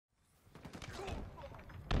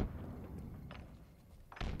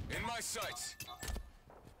sights.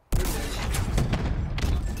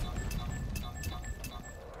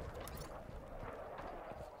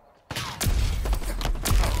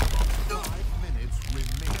 5 minutes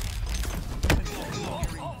remaining.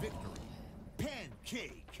 Victory.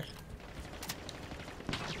 Pancake.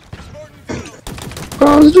 Bro,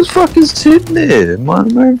 I was just fucking sitting there,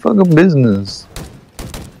 minding my own fucking business.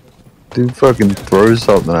 Dude fucking throws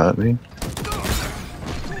something at me.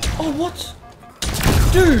 Oh, what?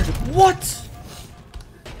 Dude, what?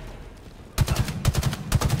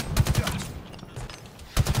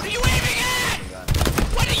 What are you aiming at?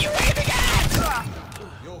 What are you aiming at?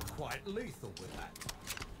 You're quite lethal with that.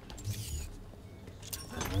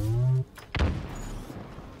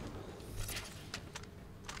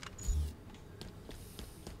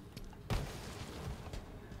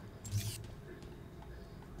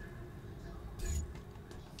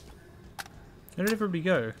 Where did everybody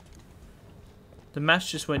go? The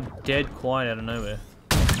match just went dead quiet out of nowhere.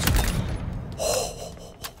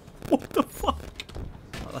 What the fuck?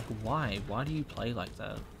 Like, why? Why do you play like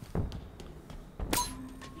that?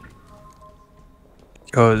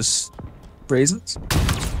 Because reasons.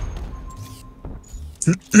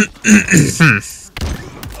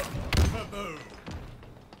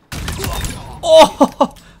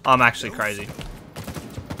 Oh! I'm actually crazy.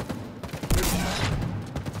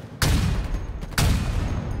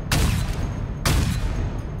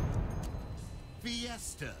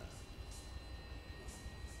 Fiesta.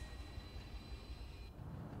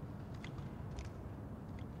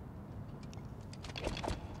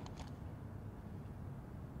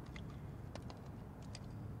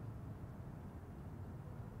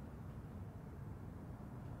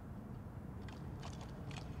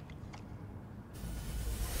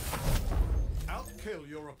 Outkill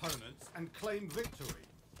your opponents and claim victory.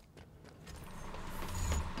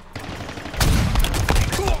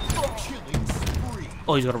 Killing spree.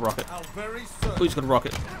 Oh, he's got a rocket. How very Oh, he's got a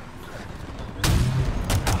rocket.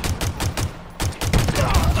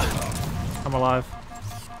 I'm alive.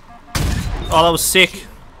 Oh, that was sick.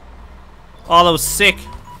 Oh, that was sick.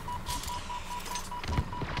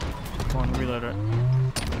 Come on, reload it.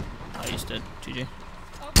 Oh, he's dead. GG.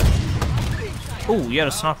 Oh, you had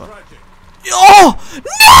a sniper. Oh!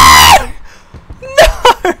 No!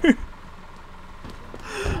 No!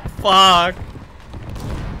 Fuck.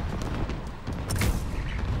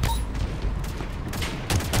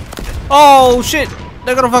 Oh shit!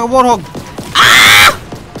 They got a fucking warthog. Ah!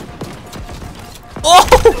 Oh,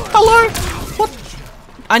 hello. What?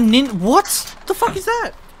 What? The fuck is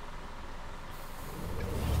that?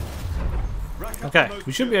 Okay,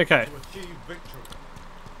 we should be okay.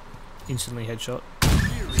 Instantly headshot.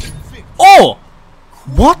 Oh!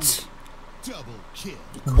 What? Double kill.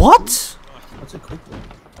 What? That's a quick one.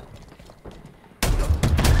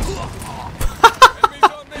 Enemies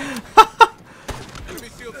on me. Enemy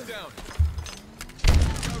shields down.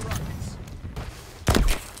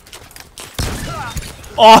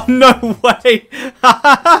 Oh, no way!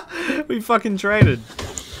 We fucking traded.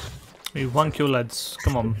 We 1 kill, lads.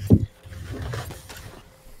 Come on.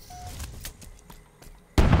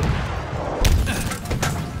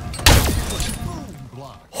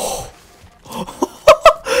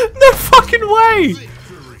 No fucking way!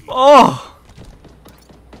 Oh!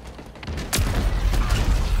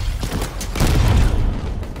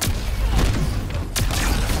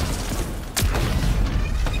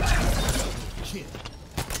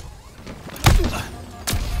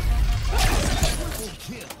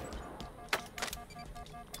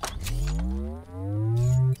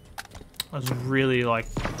 I was really like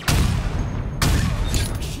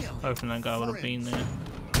hoping that guy would have been there.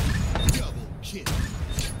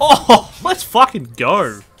 Oh, let's fucking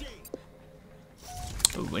go!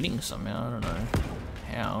 We're winning somehow. I don't know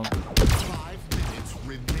how. 5 minutes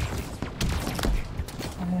remaining.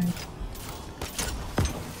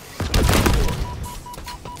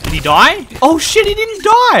 Did he die? Oh shit, he didn't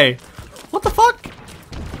die! What the fuck?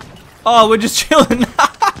 Oh, we're just chilling.